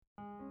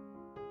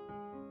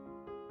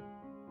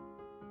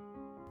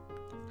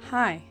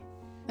Hi,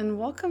 and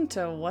welcome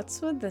to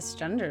What's With This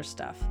Gender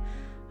Stuff,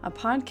 a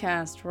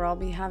podcast where I'll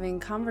be having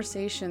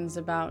conversations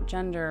about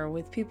gender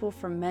with people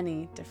from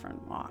many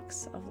different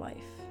walks of life.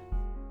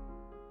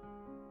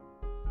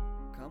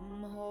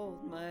 Come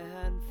hold my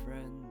hand,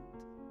 friend,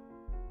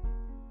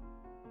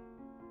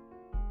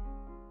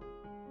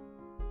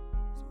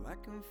 so I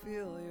can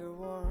feel your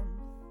warmth.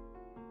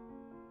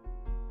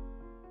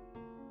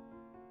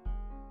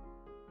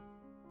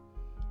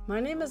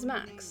 My name is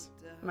Max.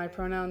 My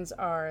pronouns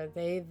are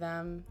they,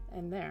 them,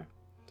 and their.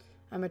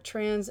 I'm a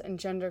trans and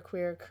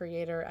genderqueer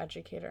creator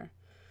educator.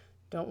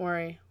 Don't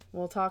worry,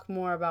 we'll talk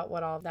more about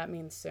what all that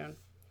means soon.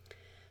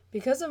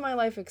 Because of my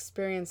life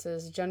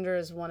experiences, gender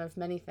is one of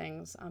many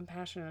things I'm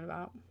passionate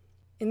about.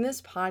 In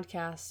this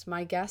podcast,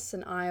 my guests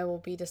and I will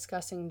be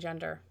discussing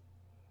gender.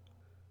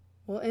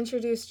 We'll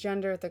introduce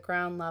gender at the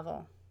ground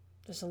level.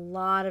 There's a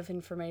lot of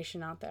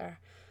information out there,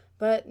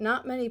 but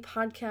not many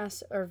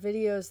podcasts or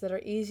videos that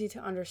are easy to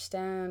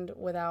understand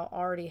without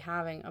already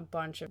having a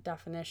bunch of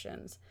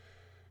definitions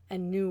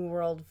and new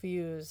world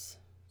views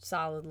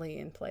solidly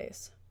in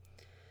place.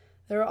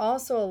 There are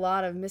also a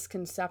lot of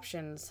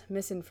misconceptions,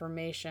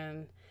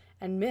 misinformation,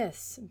 and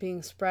myths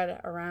being spread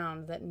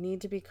around that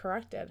need to be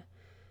corrected,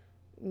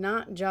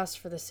 not just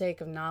for the sake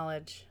of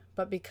knowledge,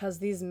 but because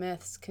these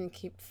myths can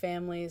keep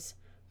families,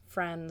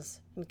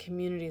 friends, and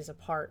communities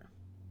apart.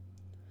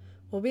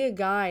 We'll be a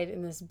guide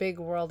in this big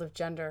world of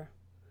gender.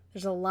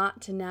 There's a lot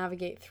to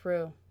navigate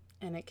through,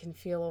 and it can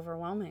feel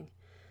overwhelming.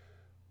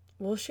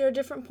 We'll share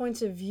different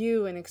points of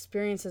view and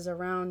experiences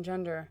around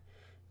gender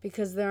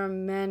because there are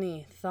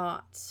many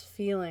thoughts,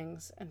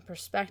 feelings, and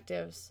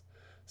perspectives.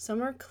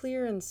 Some are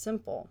clear and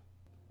simple,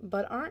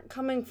 but aren't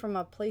coming from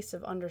a place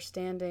of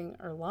understanding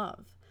or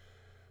love.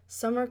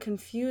 Some are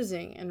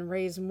confusing and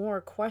raise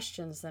more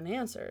questions than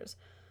answers,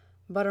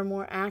 but are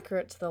more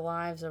accurate to the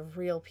lives of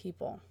real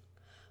people.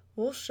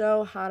 We'll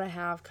show how to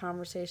have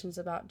conversations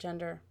about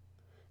gender.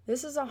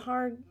 This is a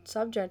hard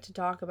subject to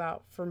talk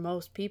about for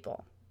most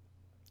people.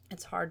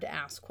 It's hard to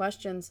ask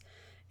questions.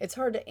 It's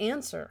hard to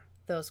answer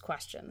those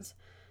questions.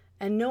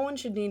 And no one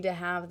should need to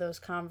have those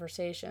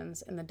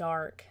conversations in the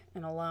dark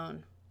and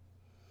alone.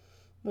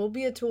 We'll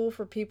be a tool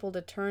for people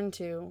to turn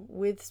to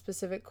with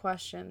specific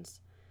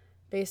questions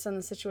based on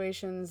the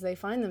situations they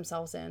find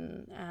themselves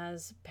in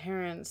as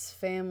parents,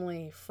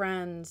 family,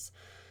 friends,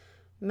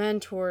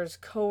 mentors,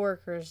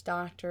 coworkers,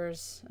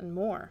 doctors, and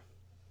more.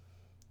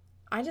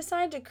 I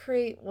decided to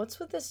create What's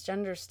With This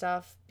Gender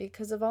Stuff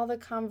because of all the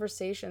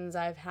conversations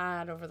I've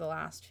had over the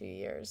last few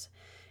years,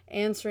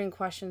 answering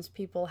questions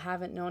people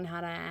haven't known how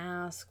to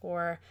ask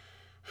or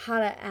how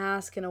to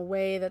ask in a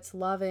way that's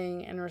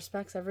loving and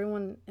respects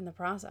everyone in the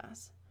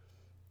process.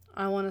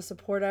 I want to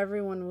support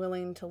everyone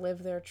willing to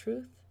live their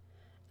truth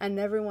and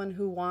everyone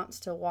who wants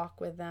to walk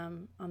with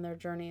them on their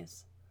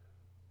journeys.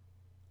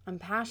 I'm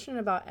passionate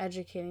about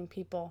educating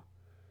people.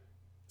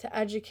 To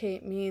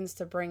educate means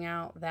to bring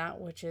out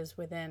that which is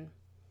within.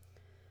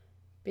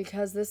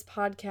 Because this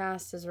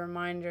podcast is a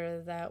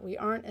reminder that we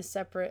aren't as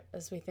separate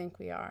as we think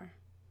we are.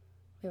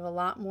 We have a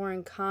lot more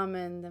in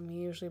common than we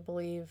usually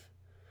believe.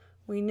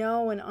 We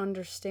know and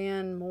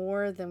understand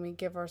more than we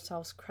give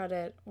ourselves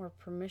credit or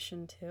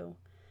permission to.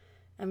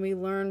 And we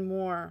learn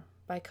more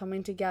by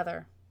coming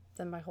together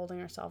than by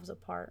holding ourselves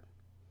apart.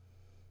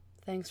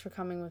 Thanks for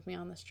coming with me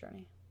on this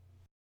journey.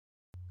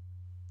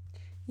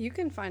 You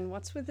can find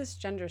What's With This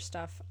Gender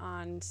Stuff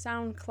on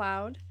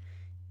SoundCloud,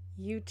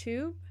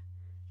 YouTube,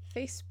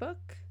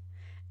 Facebook,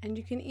 and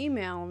you can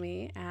email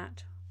me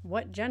at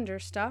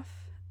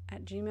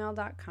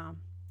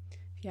whatgenderstuff@gmail.com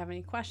if you have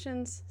any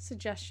questions,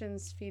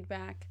 suggestions,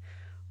 feedback,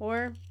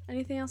 or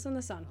anything else in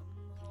the sun.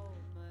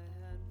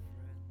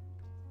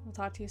 We'll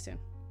talk to you soon.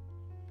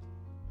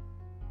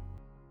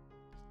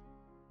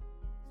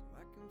 So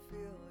I can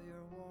feel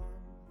your warmth.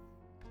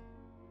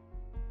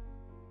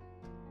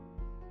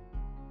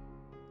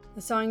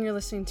 The song you're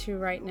listening to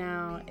right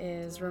now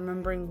is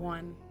Remembering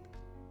One,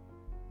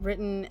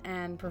 written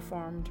and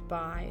performed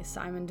by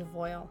Simon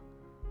Devoyle,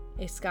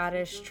 a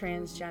Scottish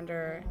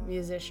transgender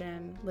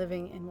musician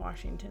living in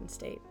Washington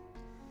State.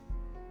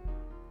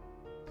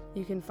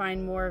 You can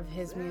find more of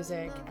his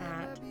music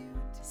at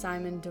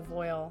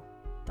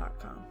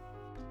simondevoyle.com.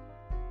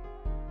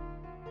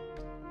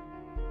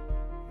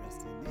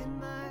 Resting in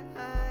my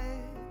eyes.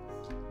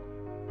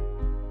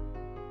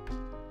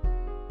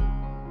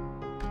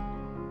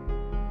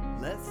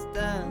 Let's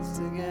dance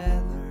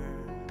together.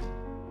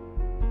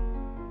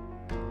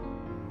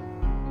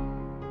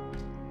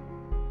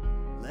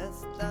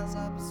 Let's dance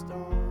up a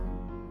storm.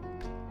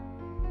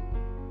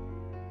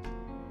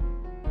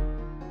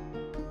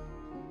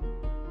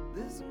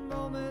 This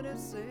moment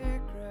is sacred.